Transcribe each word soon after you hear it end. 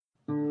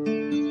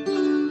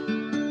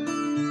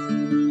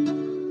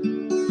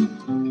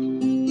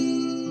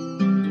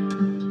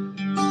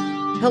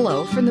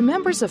Hello from the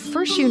members of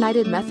First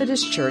United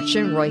Methodist Church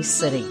in Royse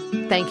City.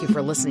 Thank you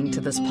for listening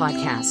to this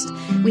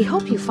podcast. We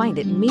hope you find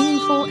it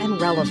meaningful and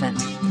relevant.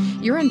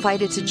 You're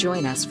invited to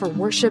join us for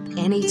worship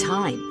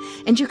anytime,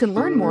 and you can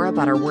learn more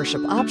about our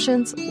worship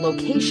options,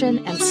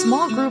 location, and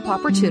small group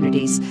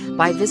opportunities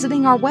by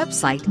visiting our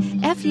website,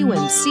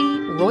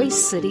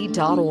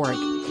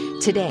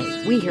 fumcroycecity.org.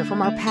 Today, we hear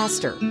from our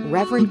pastor,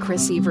 Reverend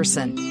Chris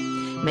Everson.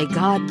 May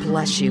God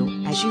bless you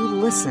as you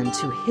listen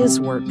to His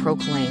word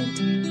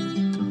proclaimed.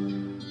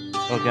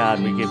 Oh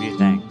God, we give you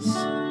thanks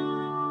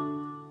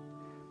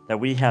that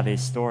we have a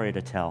story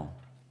to tell.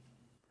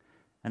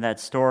 And that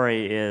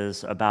story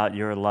is about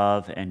your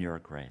love and your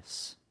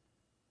grace.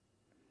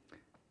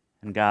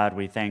 And God,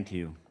 we thank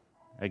you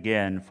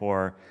again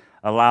for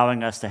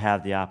allowing us to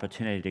have the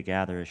opportunity to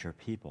gather as your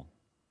people.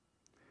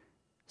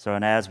 So,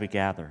 and as we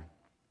gather,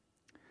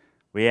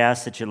 we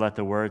ask that you let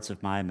the words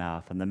of my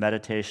mouth and the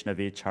meditation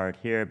of each heart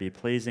here be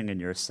pleasing in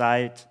your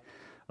sight,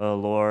 O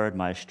Lord,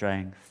 my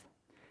strength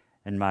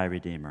and my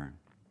Redeemer.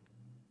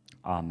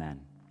 Amen.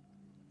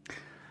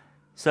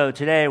 So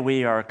today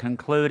we are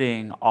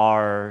concluding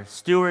our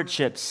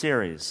stewardship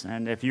series.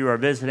 And if you are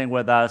visiting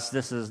with us,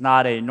 this is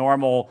not a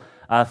normal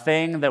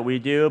thing that we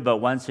do, but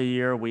once a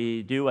year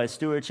we do a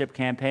stewardship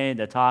campaign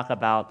to talk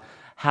about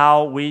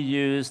how we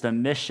use the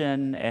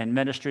mission and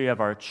ministry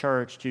of our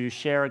church to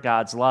share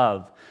God's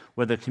love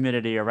with the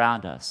community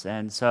around us.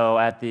 And so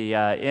at the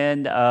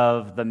end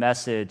of the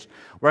message,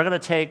 we're going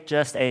to take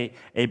just a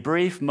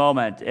brief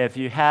moment. If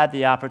you had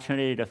the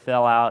opportunity to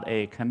fill out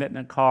a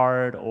commitment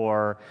card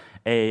or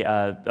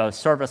a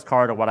service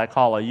card, or what I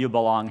call a You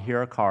Belong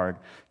Here card,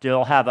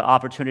 you'll have an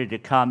opportunity to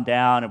come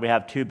down, and we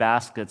have two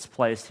baskets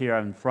placed here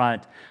in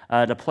front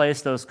to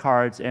place those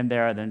cards in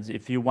there. And then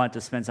if you want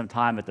to spend some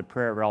time at the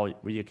prayer rail,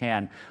 you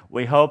can.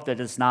 We hope that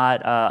it's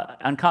not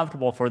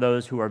uncomfortable for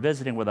those who are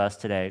visiting with us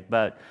today,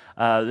 but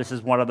this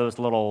is one of those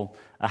little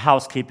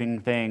housekeeping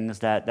things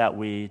that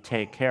we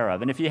take care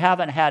of. And if you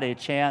haven't had a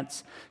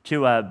chance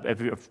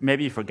to,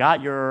 maybe you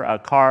forgot your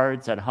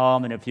cards at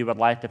home, and if you would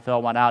like to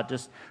fill one out,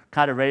 just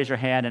kind of raise your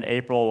hand, and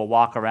April will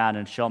walk around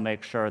and she'll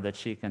make sure that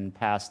she can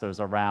pass those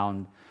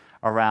around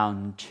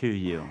to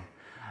you.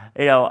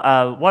 You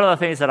know, one of the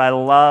things that I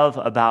love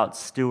about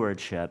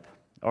stewardship,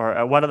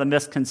 or one of the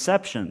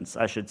misconceptions,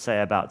 I should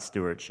say, about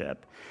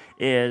stewardship,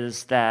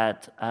 is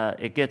that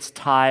it gets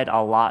tied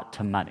a lot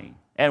to money.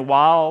 And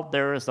while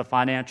there is a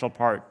financial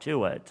part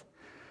to it,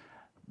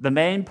 the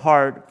main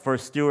part for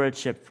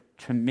stewardship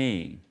to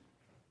me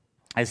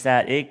is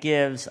that it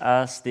gives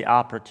us the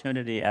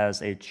opportunity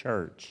as a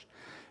church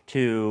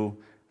to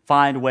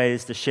find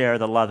ways to share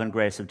the love and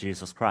grace of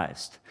Jesus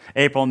Christ.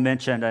 April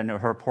mentioned in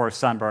her poor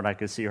sunburn, I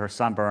could see her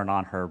sunburn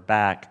on her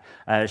back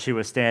as she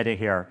was standing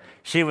here.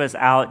 She was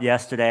out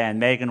yesterday, and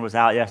Megan was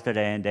out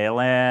yesterday, and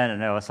Daylin,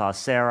 and I saw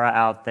Sarah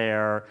out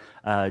there.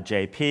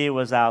 JP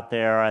was out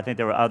there. I think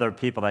there were other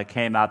people that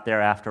came out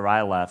there after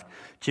I left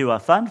to a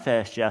Fun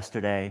Fest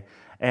yesterday,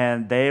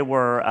 and they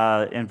were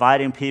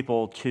inviting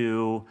people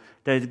to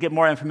get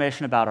more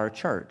information about our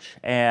church,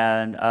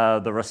 and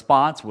the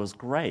response was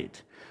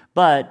great.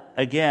 But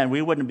again,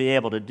 we wouldn't be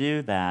able to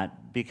do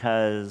that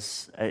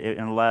because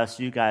unless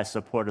you guys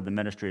supported the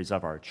ministries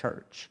of our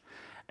church.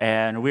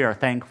 And we are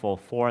thankful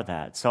for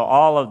that. So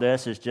all of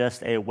this is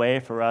just a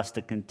way for us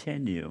to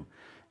continue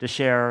to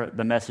share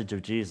the message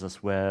of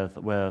Jesus with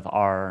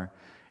our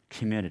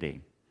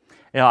community.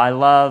 You know, I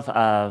love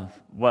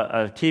what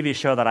a TV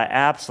show that I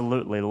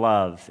absolutely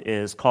love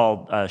is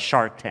called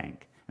Shark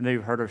Tank. And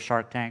you've heard of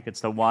Shark Tank?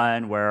 It's the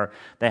one where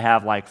they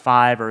have like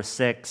 5 or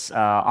 6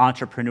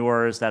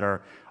 entrepreneurs that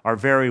are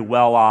very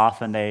well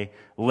off, and they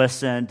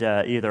listen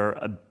to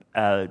either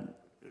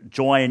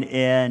join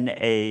in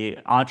a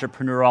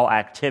entrepreneurial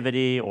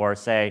activity or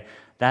say,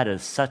 that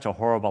is such a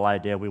horrible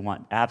idea, we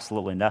want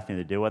absolutely nothing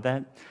to do with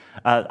it.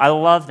 I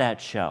love that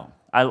show.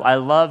 I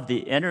love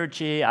the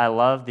energy, I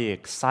love the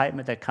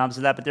excitement that comes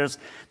with that, but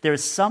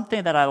there's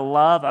something that I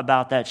love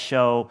about that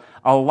show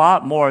a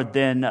lot more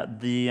than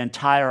the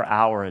entire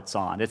hour it's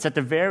on. It's at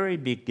the very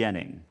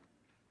beginning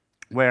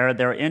where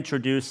they're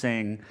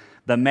introducing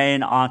the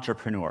main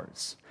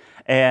entrepreneurs.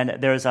 And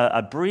there's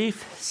a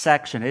brief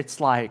section, it's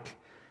like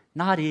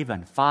not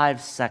even 5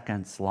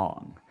 seconds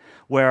long,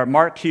 where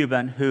Mark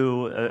Cuban,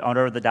 who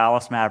owner of the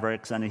Dallas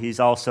Mavericks, and he's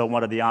also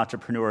one of the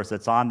entrepreneurs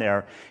that's on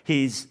there,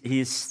 he's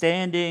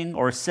standing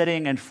or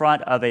sitting in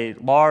front of a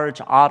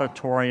large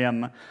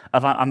auditorium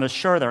of, I'm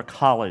sure they're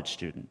college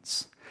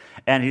students.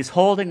 And he's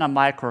holding a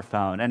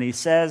microphone, and he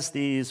says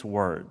these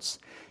words.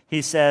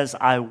 He says,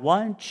 I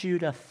want you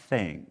to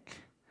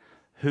think,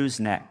 who's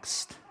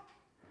next?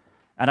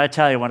 And I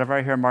tell you, whenever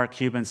I hear Mark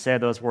Cuban say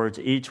those words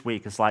each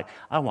week, it's like,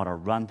 I want to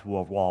run through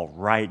a wall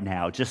right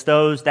now. Just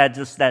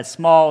that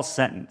small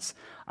sentence.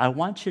 I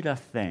want you to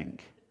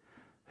think,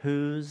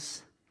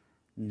 who's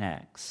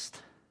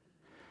next?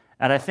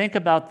 And I think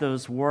about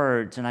those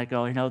words, and I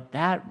go,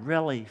 that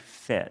really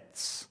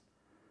fits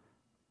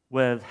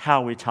with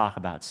how we talk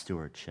about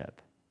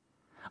stewardship.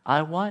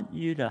 I want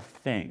you to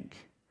think,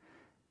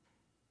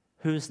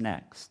 who's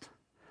next?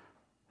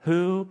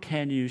 who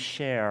can you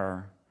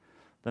share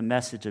the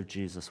message of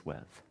Jesus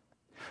with?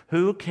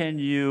 Who can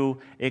you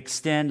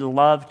extend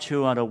love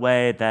to in a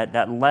way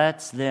that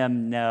lets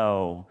them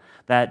know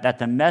that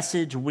the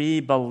message we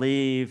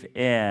believe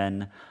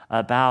in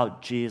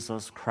about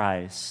Jesus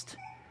Christ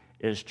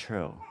is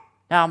true?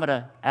 Now I'm going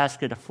to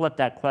ask you to flip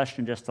that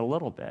question just a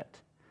little bit.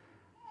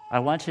 I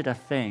want you to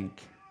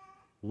think,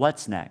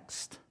 what's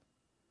next?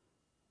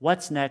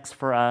 What's next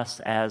for us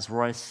as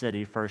Royce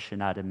City First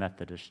United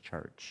Methodist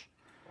Church?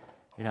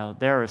 You know,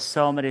 there are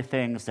so many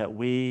things that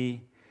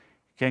we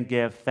can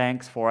give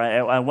thanks for.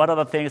 And one of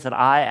the things that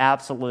I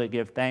absolutely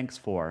give thanks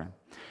for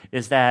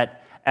is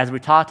that, as we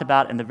talked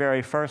about in the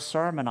very first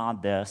sermon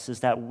on this,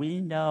 is that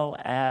we know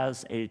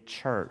as a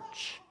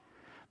church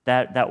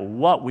that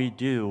what we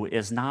do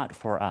is not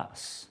for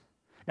us.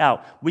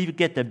 Now, we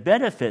get the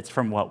benefits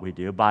from what we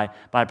do by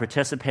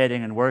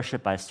participating in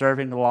worship, by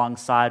serving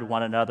alongside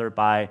one another,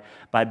 by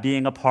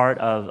being a part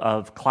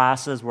of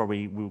classes where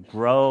we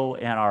grow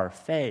in our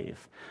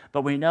faith.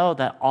 But we know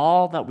that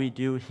all that we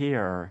do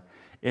here,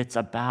 it's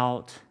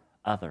about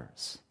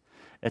others.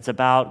 It's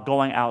about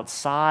going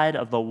outside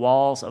of the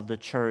walls of the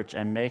church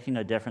and making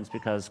a difference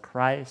because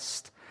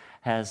Christ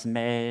has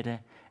made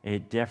a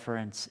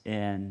difference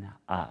in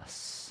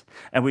us.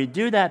 And we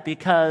do that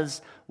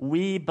because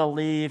we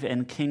believe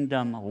in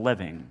kingdom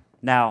living.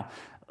 Now,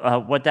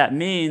 what that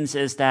means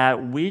is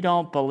that we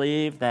don't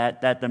believe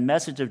that the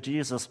message of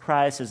Jesus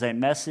Christ is a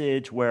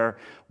message where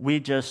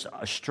we just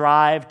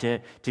strive to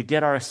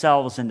get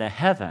ourselves into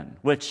heaven,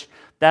 which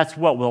that's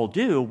what we'll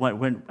do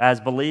when as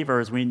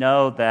believers, we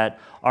know that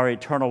our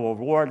eternal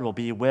reward will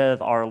be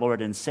with our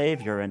Lord and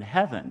Savior in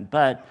heaven.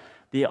 But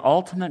the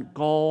ultimate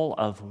goal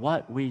of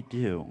what we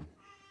do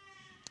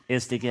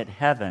is to get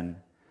heaven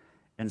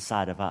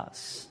inside of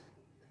us.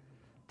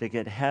 To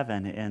get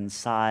heaven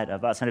inside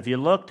of us. And if you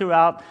look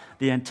throughout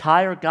the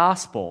entire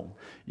gospel,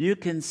 you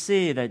can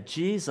see that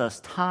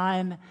Jesus,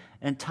 time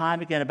and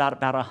time again,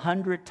 about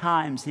 100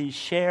 times, he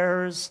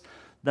shares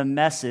the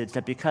message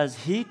that because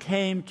he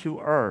came to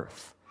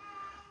earth,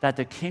 that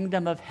the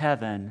kingdom of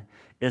heaven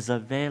is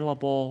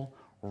available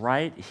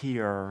right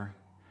here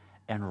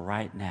and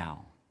right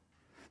now.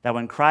 That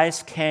when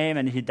Christ came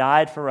and he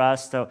died for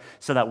us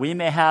so that we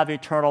may have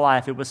eternal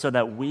life, it was so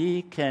that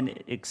we can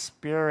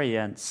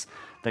experience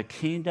the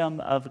kingdom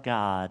of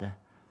God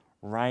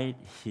right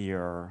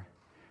here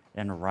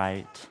and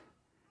right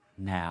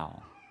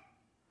now.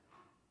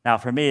 Now,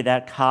 for me,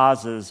 that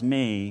causes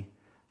me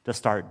to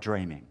start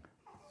dreaming.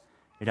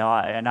 You know,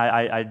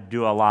 I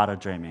do a lot of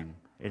dreaming.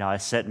 You know, I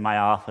sit in my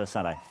office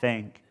and I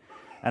think,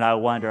 and I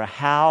wonder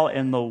how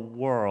in the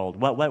world,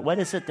 what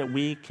is it that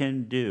we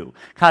can do?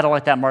 Kind of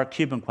like that Mark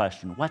Cuban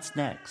question, what's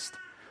next?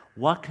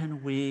 What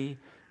can we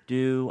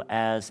do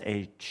as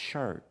a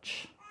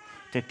church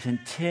to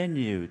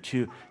continue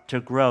to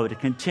grow, to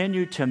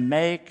continue to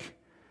make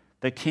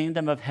the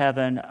kingdom of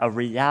heaven a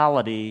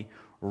reality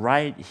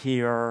right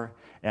here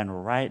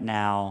and right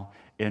now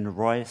in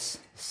Royce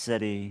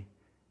City,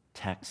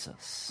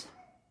 Texas?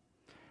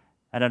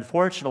 And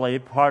fortunately,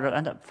 part of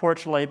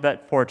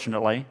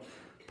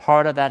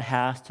that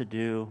has to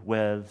do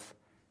with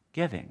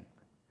giving.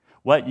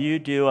 What you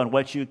do and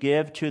what you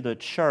give to the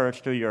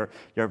church through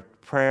your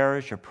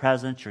prayers, your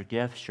presence, your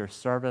gifts, your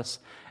service,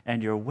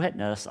 and your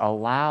witness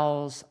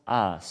allows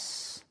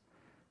us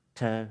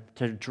to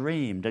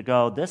dream, to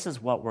go, this is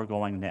what we're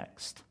going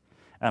next.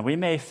 And we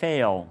may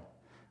fail.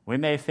 We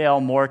may fail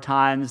more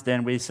times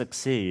than we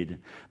succeed,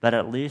 but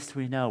at least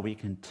we know we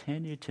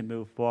continue to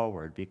move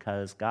forward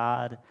because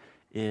God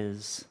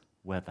is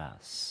with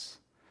us.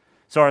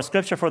 So our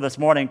scripture for this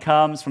morning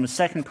comes from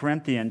 2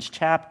 Corinthians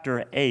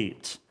chapter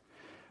 8,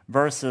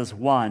 verses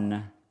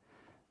 1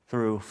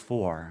 through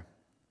 4.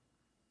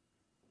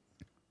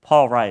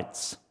 Paul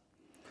writes,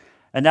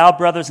 "And now,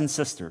 brothers and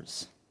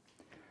sisters,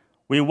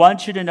 we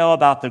want you to know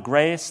about the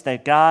grace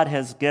that God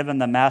has given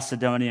the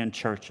Macedonian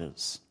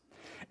churches.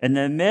 In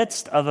the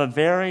midst of a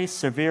very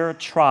severe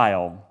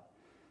trial,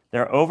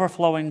 their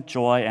overflowing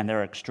joy and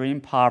their extreme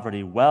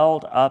poverty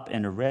welled up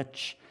in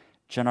rich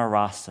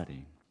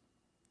generosity.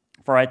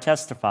 For I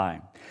testify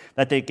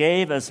that they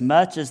gave as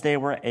much as they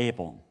were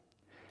able,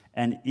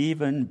 and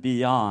even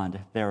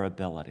beyond their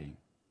ability.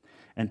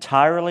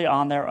 Entirely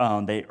on their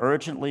own, they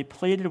urgently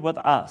pleaded with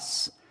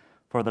us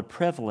for the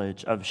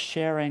privilege of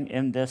sharing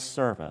in this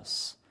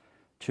service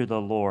to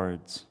the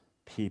Lord's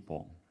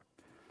people."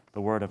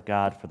 The word of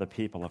God for the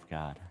people of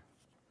God.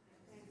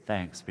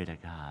 Thanks be to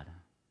God.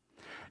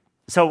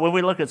 So when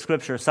we look at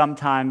Scripture,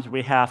 sometimes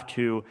we have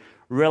to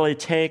really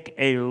take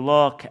a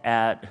look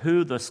at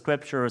who the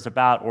Scripture is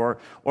about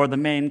or the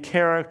main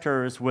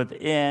characters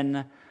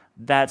within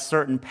that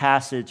certain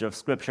passage of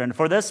Scripture. And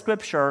for this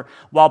Scripture,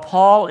 while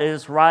Paul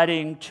is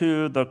writing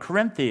to the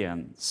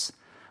Corinthians,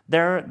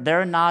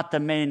 they're not the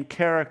main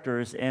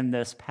characters in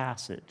this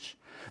passage.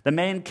 The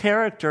main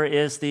character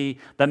is the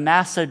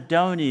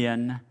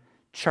Macedonian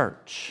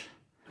church.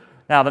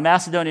 Now, the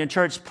Macedonian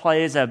church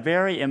plays a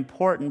very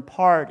important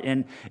part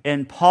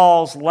in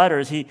Paul's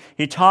letters.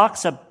 He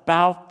talks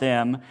about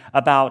them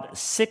about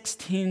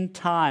 16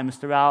 times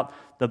throughout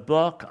the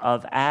book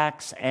of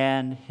Acts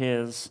and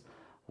his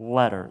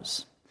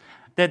letters.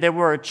 That they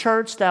were a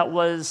church that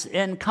was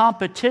in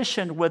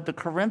competition with the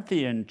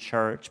Corinthian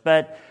church,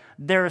 but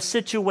their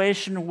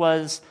situation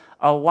was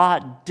a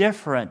lot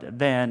different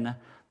than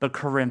the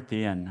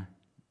Corinthian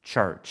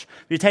church.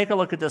 If you take a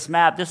look at this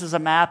map, this is a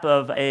map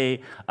of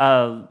a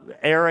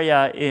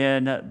area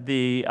in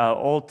the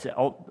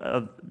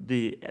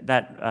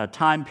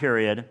time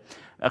period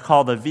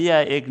called the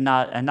Via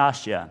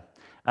Egnatia.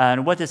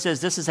 And what this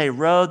is a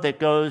road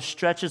that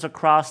stretches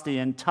across the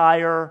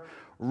entire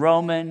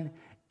Roman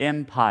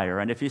Empire.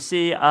 And if you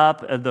see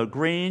up the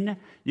green,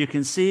 you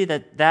can see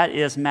that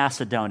is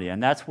Macedonia.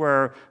 And that's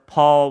where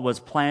Paul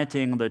was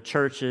planting the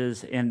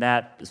churches in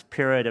that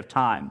period of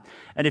time.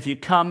 And if you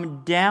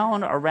come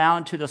down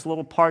around to this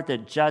little part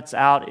that juts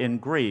out in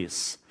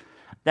Greece,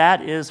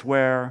 that is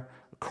where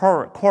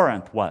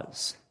Corinth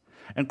was.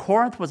 And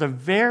Corinth was a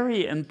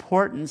very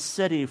important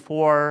city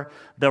for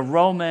the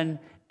Roman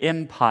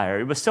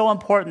Empire. It was so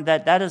important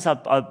that is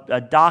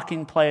a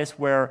docking place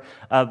where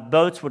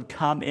boats would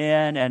come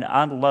in and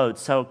unload.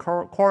 So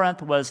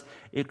Corinth was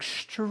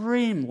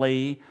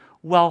extremely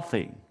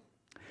wealthy.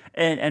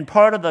 And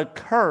part of the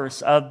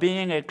curse of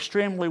being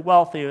extremely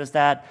wealthy was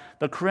that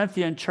the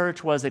Corinthian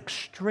church was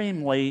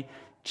extremely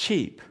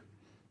cheap.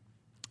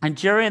 And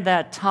during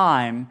that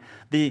time,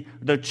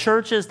 the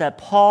churches that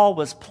Paul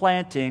was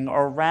planting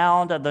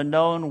around the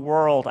known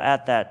world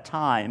at that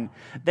time,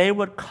 they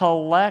would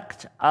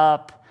collect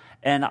up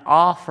an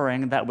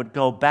offering that would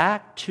go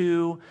back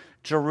to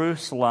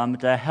Jerusalem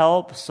to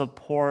help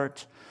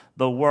support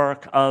the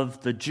work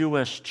of the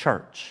Jewish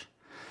church.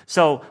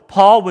 So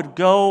Paul would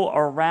go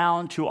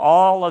around to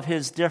all of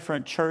his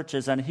different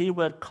churches and he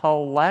would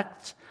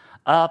collect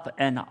up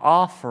an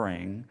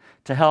offering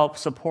to help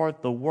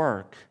support the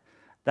work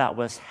that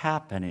was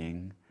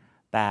happening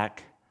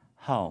back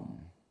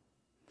home.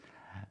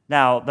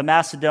 Now, the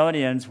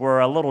Macedonians were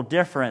a little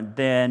different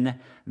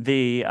than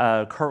the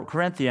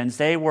Corinthians.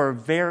 They were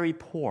very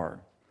poor,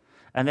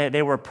 and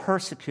they were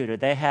persecuted.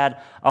 They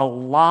had a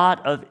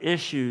lot of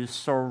issues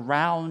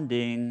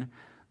surrounding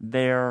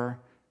their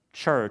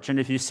church. And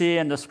if you see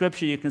in the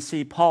scripture, you can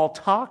see Paul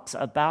talks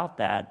about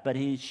that, but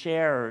he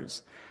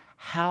shares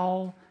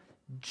how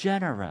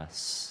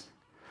generous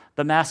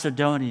the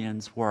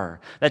Macedonians were,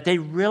 that they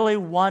really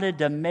wanted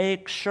to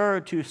make sure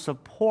to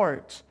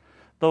support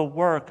the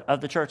work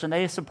of the church. And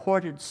they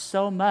supported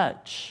so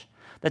much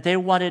that they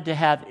wanted to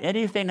have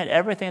anything and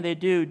everything they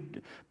do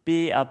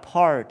be a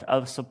part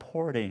of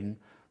supporting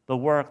the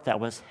work that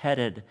was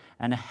headed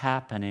and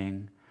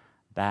happening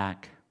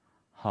back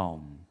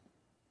home.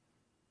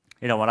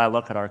 You know, when I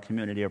look at our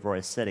community of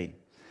Royse City,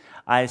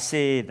 I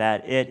see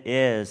that it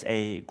is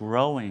a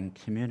growing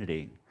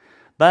community.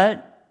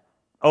 But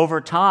over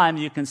time,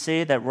 you can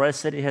see that Royse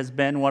City has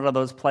been one of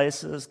those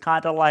places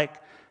kind of like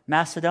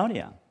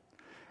Macedonia.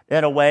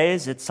 In a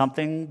ways, it's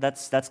something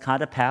that's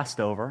kind of passed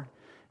over.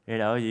 You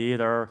know, you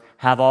either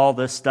have all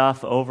this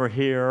stuff over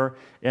here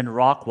in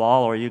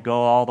Rockwall, or you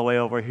go all the way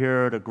over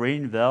here to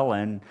Greenville,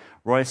 and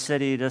Royse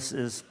City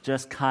is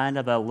just kind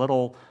of a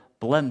little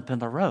blimp in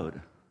the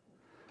road.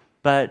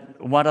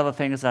 But one of the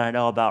things that I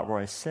know about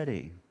Royse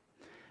City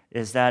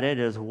is that it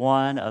is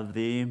one of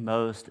the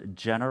most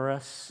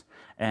generous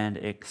and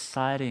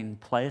exciting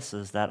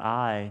places that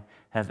I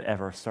have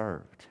ever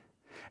served.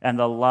 And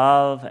the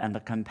love and the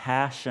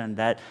compassion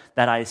that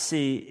I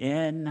see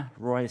in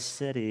Royse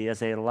City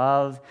is a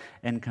love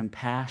and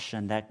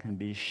compassion that can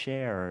be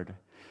shared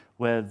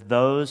with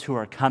those who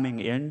are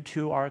coming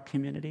into our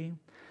community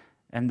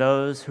and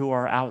those who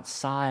are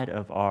outside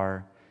of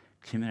our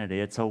community.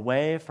 It's a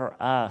way for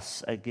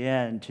us,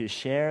 again, to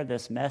share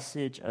this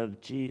message of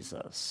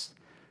Jesus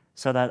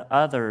so that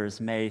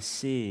others may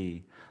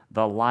see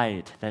the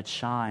light that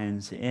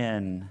shines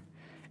in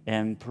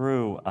and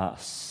through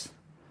us.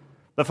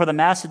 But for the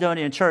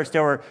Macedonian church,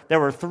 there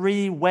were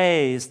three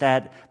ways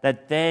that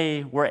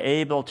they were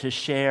able to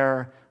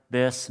share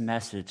this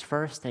message.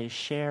 First, they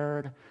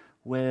shared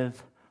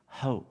with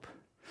hope.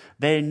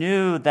 They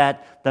knew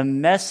that the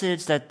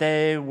message that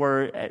they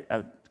were,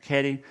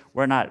 Katie,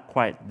 we're not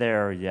quite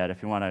there yet.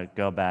 If you want to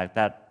go back,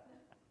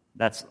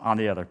 that's on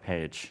the other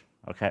page.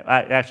 Okay,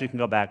 actually, you can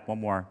go back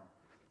one more.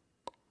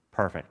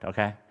 Perfect.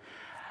 Okay,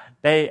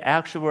 they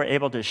actually were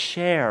able to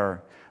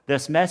share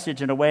this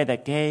message in a way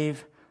that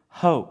gave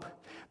hope.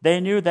 They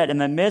knew that in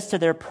the midst of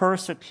their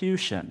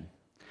persecution,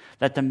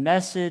 that the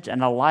message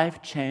and the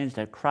life change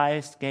that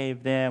Christ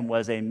gave them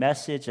was a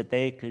message that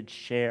they could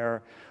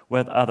share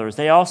with others.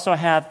 They also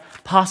have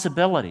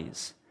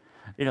possibilities.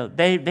 You know,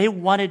 they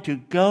wanted to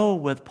go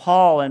with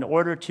Paul in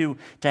order to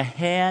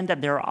hand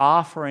their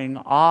offering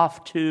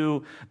off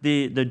to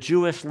the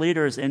Jewish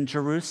leaders in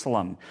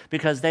Jerusalem,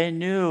 because they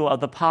knew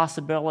of the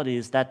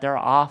possibilities that their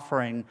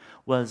offering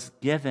was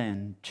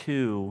given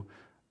to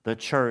the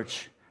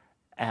church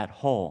at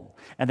whole.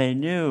 And they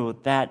knew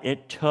that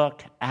it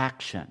took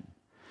action.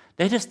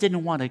 They just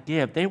didn't want to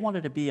give. They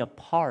wanted to be a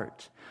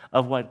part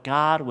of what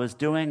God was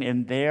doing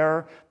in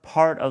their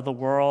part of the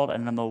world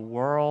and in the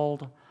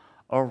world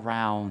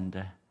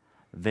around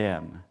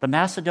them. The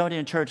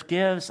Macedonian church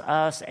gives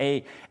us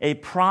a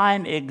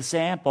prime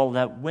example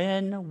that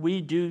when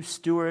we do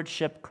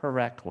stewardship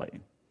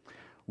correctly,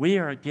 we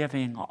are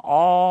giving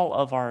all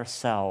of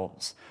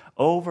ourselves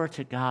over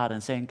to God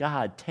and saying,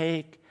 God,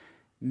 take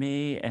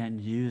me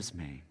and use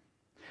me,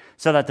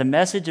 so that the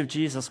message of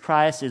Jesus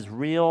Christ is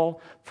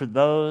real for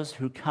those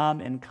who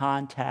come in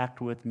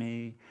contact with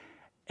me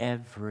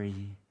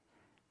every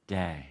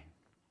day.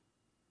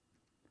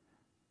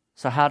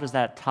 So how does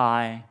that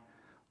tie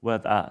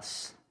with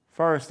us?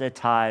 First, it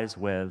ties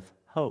with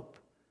hope.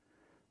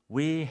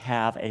 We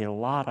have a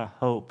lot of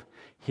hope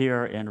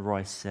here in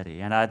Royce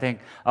City, and I think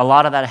a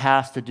lot of that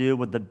has to do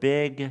with the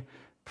big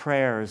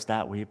prayers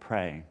that we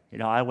pray. You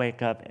know, I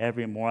wake up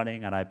every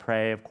morning and I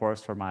pray, of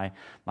course, for my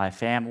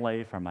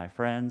family, for my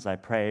friends. I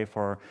pray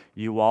for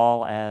you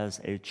all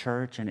as a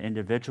church and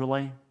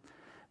individually,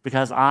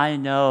 because I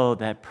know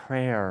that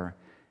prayer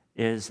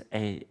is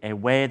a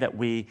way that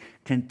we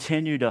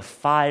continue to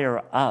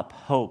fire up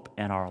hope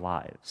in our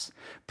lives.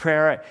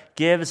 Prayer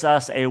gives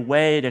us a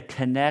way to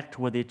connect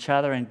with each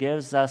other and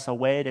gives us a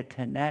way to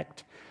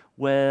connect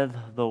with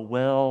the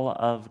will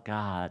of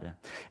God.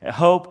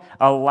 Hope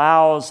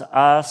allows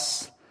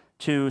us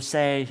to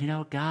say, you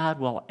know, God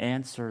will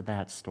answer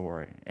that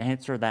story,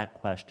 answer that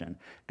question.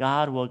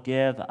 God will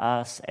give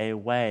us a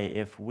way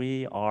if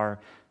we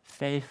are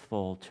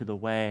faithful to the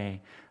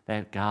way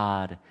that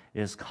God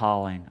is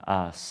calling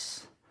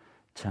us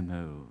to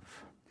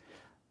move.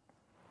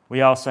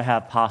 We also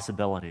have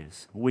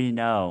possibilities. We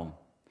know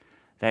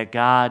that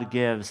God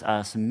gives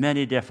us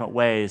many different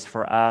ways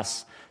for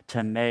us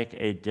to make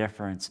a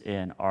difference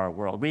in our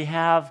world. We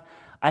have,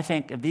 I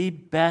think, the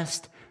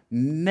best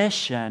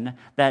mission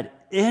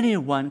that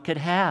anyone could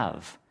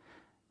have.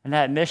 And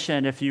that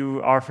mission, if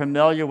you are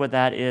familiar with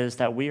that, is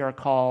that we are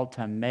called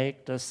to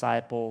make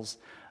disciples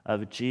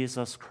of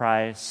Jesus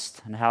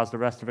Christ. And how's the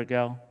rest of it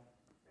go?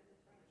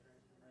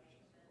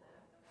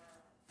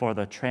 For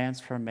the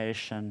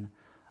transformation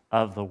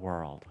of the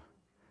world.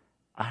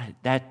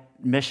 That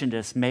mission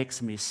just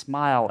makes me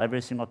smile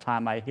every single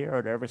time I hear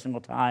it, every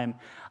single time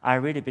I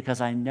read it, because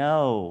I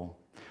know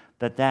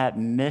that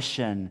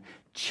mission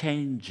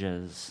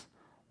changes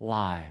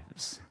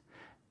lives.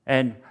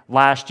 And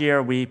last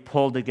year we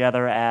pulled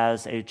together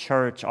as a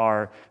church,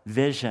 our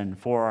vision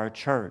for our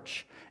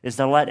church is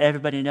to let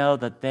everybody know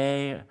that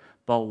they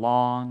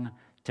belong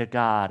to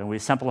God. And we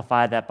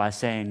simplified that by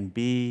saying,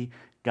 be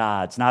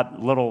gods.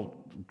 Not little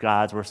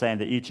gods. We're saying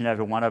that each and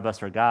every one of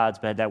us are gods,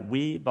 but that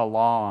we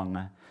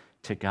belong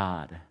to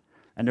God.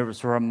 And there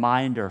was a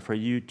reminder for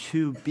you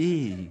to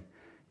be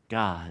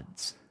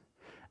gods.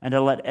 And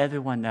to let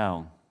everyone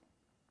know,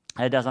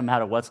 it doesn't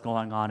matter what's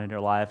going on in your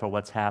life or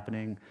what's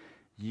happening,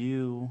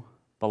 you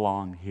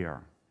belong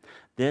here.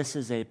 This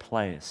is a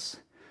place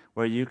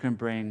where you can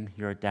bring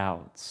your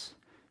doubts,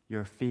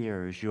 your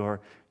fears, your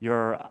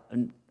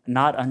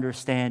not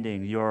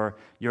understanding, your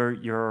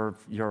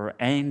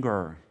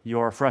anger,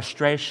 your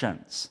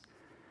frustrations,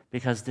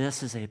 because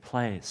this is a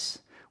place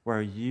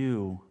where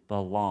you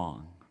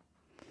belong.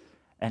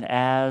 And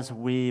as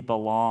we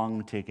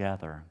belong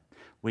together,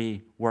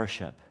 we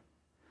worship.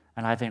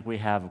 And I think we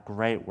have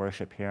great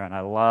worship here, and I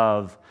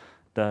love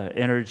the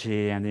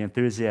energy and the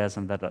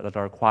enthusiasm that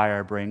our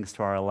choir brings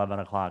to our 11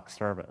 o'clock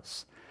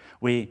service.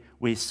 We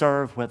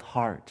serve with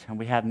heart, and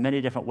we have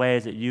many different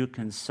ways that you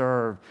can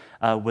serve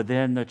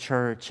within the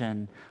church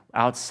and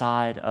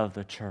outside of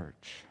the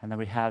church. And then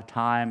we have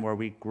time where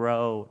we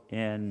grow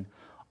in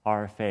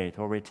our faith,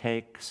 where we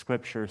take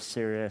Scripture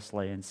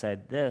seriously and say,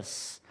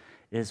 this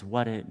is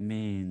what it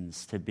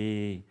means to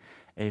be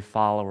a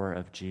follower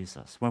of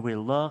Jesus. When we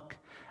look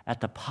at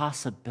the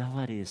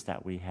possibilities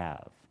that we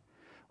have,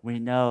 we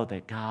know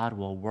that God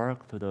will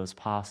work through those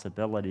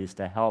possibilities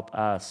to help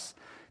us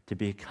to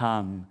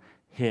become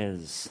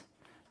His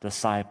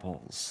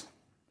disciples.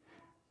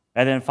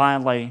 And then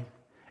finally,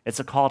 it's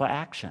a call to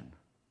action.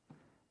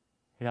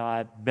 You know,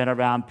 I've been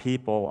around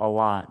people a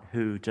lot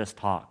who just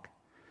talk.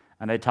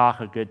 And they talk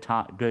a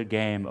good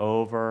game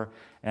over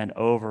and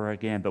over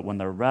again. But when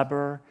the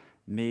rubber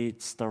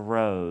meets the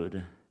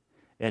road,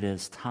 it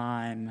is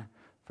time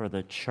for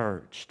the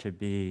church to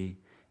be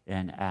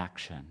in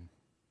action.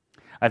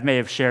 I may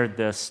have shared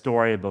this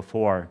story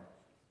before,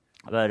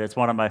 but it's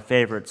one of my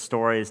favorite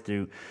stories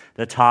to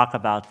talk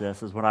about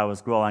this. Is when I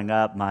was growing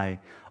up, my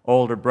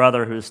older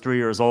brother, who's 3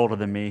 years older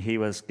than me, he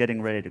was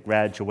getting ready to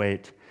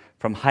graduate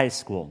from high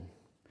school.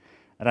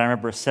 And I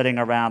remember sitting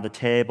around the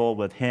table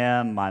with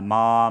him, my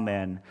mom,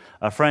 and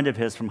a friend of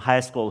his from high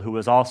school who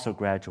was also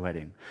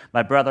graduating.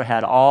 My brother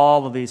had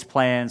all of these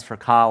plans for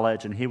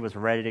college, and he was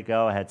ready to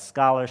go, had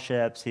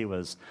scholarships. He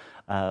was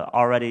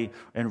already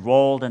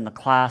enrolled in the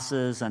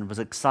classes and was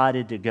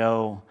excited to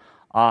go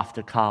off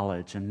to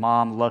college. And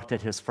Mom looked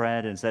at his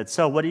friend and said,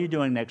 "So what are you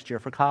doing next year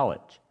for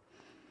college?"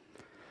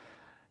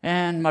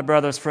 And my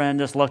brother's friend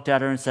just looked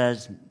at her and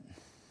says,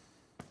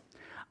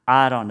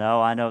 "I don't know.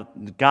 I know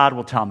God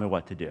will tell me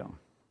what to do."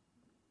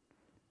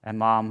 And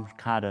Mom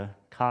kind of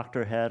cocked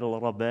her head a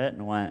little bit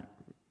and went,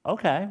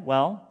 "Okay,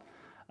 well,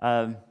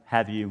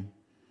 have you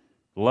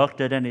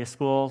looked at any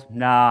schools?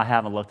 No, I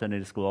haven't looked at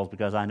any schools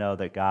because I know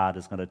that God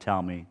is going to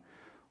tell me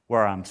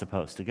where I'm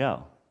supposed to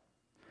go.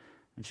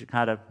 And she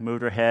kind of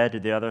moved her head to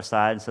the other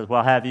side and says,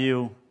 well, have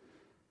you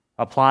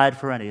applied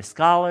for any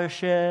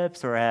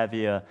scholarships, or have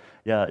you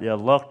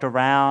looked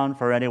around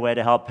for any way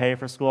to help pay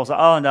for school? So,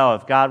 oh no,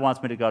 if God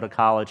wants me to go to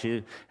college,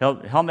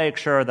 he'll make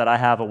sure that I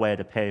have a way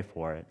to pay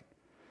for it.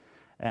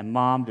 And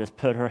Mom just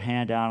put her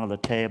hand down on the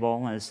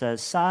table and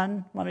says,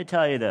 son, let me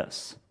tell you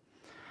this.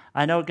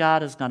 I know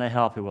God is going to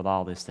help you with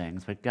all these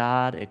things, but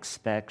God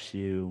expects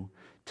you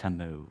to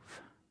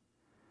move.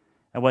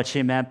 And what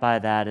she meant by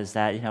that is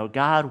that,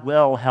 God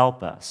will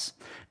help us.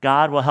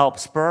 God will help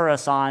spur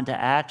us on to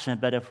action,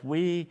 but if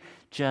we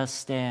just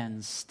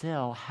stand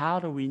still, how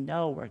do we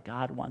know where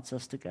God wants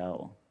us to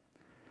go?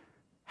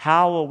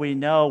 How will we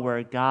know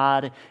where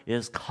God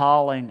is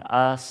calling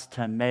us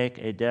to make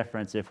a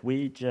difference if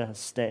we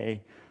just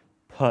stay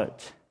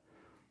put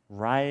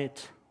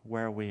right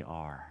where we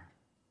are?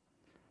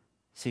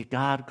 See,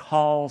 God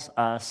calls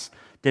us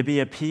to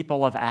be a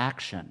people of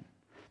action.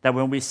 That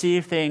when we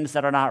see things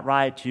that are not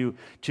right,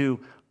 to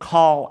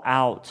call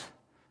out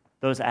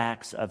those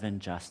acts of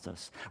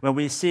injustice. When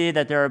we see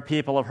that there are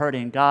people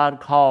hurting,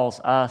 God calls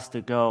us to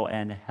go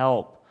and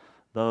help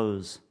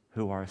those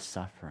who are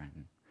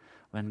suffering.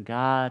 When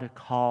God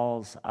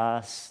calls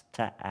us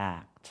to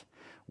act,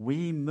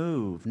 we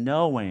move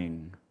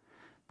knowing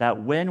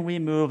that when we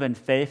move in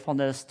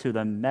faithfulness to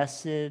the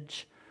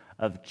message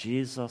of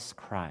Jesus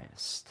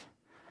Christ,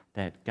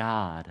 that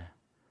God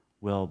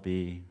will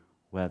be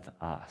with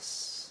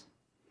us.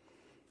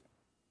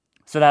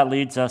 So that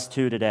leads us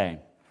to today.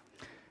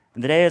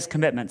 And today is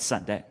Commitment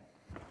Sunday.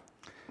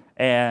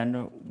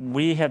 And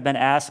we have been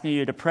asking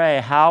you to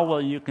pray, how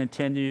will you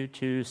continue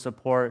to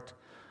support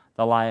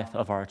the life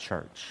of our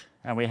church?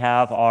 And we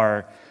have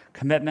our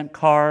commitment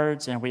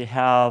cards, and we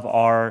have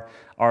our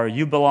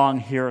You Belong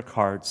Here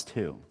cards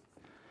too.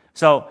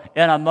 So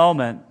in a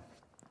moment,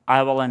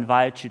 I will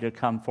invite you to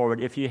come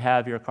forward if you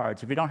have your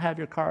cards. If you don't have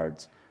your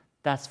cards,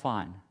 that's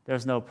fine.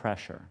 There's no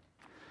pressure.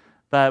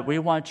 But we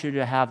want you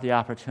to have the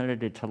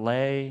opportunity to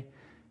lay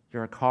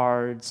your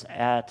cards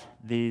at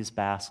these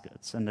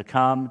baskets and to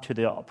come to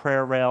the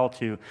prayer rail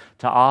to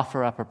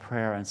offer up a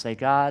prayer and say,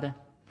 God,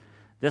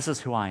 this is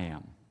who I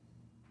am.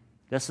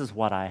 This is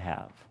what I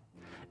have.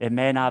 It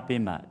may not be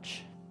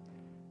much.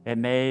 It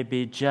may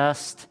be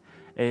just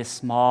a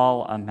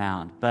small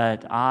amount,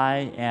 but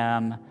I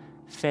am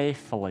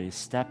faithfully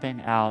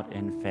stepping out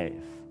in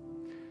faith,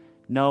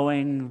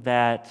 knowing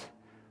that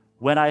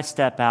when I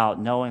step out,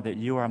 knowing that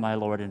you are my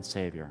Lord and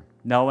Savior,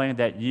 knowing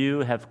that you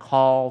have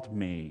called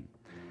me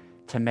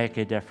to make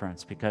a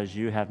difference because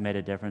you have made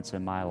a difference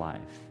in my life.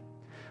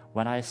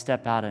 When I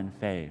step out in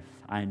faith,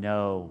 I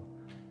know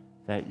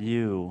that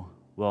you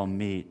will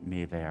meet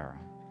me there.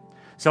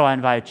 So I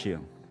invite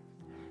you,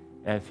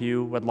 if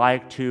you would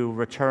like to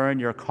return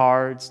your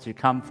cards, to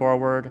come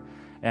forward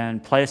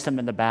and place them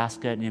in the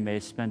basket, and you may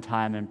spend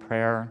time in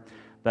prayer.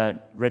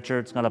 But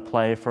Richard's going to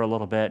play for a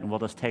little bit, and we'll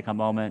just take a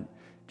moment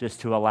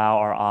just to allow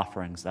our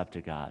offerings up to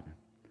God.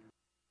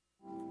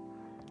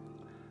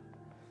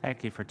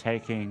 Thank you for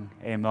taking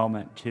a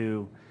moment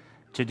to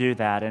do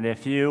that. And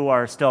if you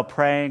are still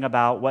praying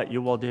about what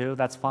you will do,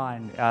 that's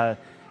fine.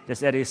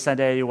 Just any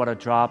Sunday you want to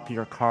drop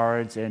your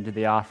cards into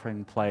the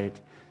offering plate,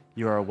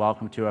 you are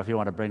welcome to. If you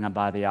want to bring them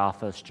by the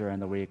office during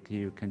the week,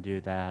 you can do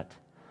that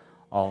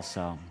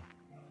also.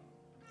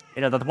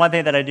 The one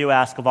thing that I do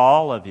ask of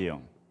all of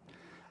you,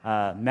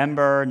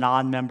 member,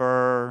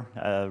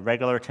 non-member,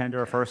 regular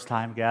attender,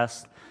 first-time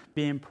guest,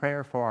 be in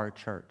prayer for our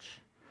church.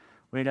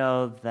 We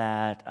know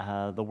that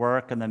the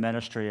work and the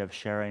ministry of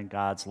sharing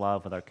God's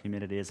love with our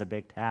community is a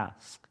big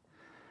task.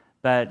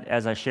 But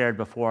as I shared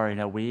before,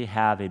 we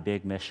have a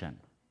big mission,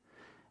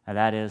 and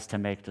that is to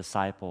make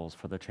disciples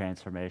for the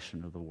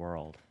transformation of the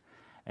world.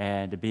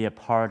 And to be a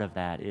part of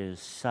that is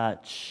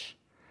such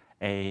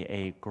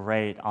a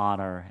great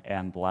honor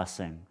and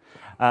blessing.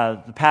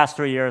 The past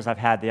 3 years, I've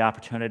had the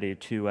opportunity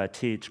to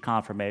teach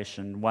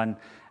confirmation. One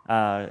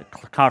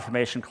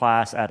confirmation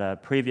class at a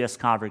previous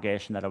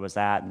congregation that I was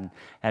at, and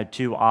had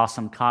 2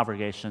 awesome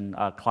congregation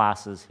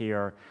classes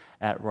here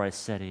at Royce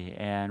City.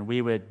 And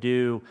we would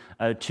do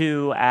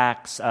 2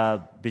 acts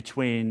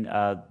between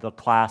the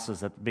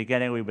classes. At the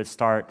beginning, we would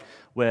start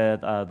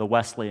with the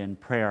Wesleyan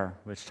prayer,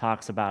 which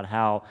talks about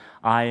how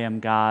I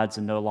am God's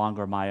and no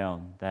longer my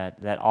own,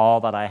 that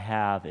all that I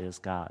have is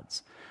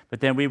God's. But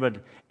then we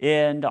would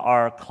end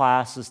our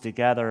classes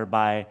together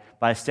by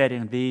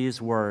stating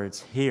these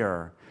words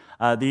here.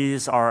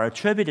 These are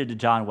attributed to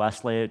John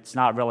Wesley. It's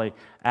not really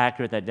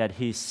accurate that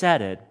he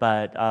said it,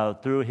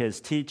 but through his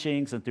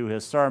teachings and through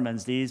his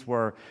sermons, these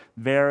were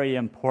very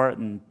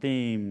important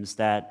themes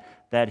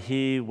that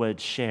he would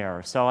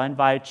share. So I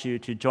invite you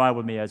to join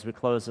with me as we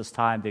close this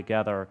time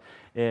together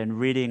in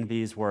reading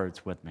these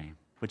words with me.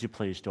 Would you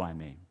please join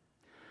me?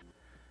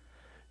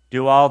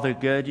 Do all the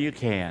good you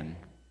can,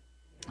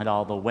 in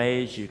all the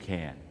ways you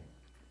can,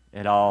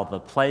 in all the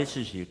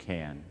places you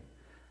can,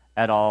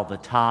 at all the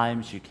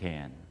times you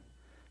can,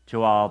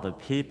 to all the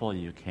people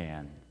you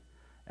can,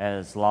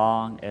 as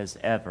long as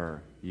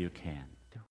ever you can.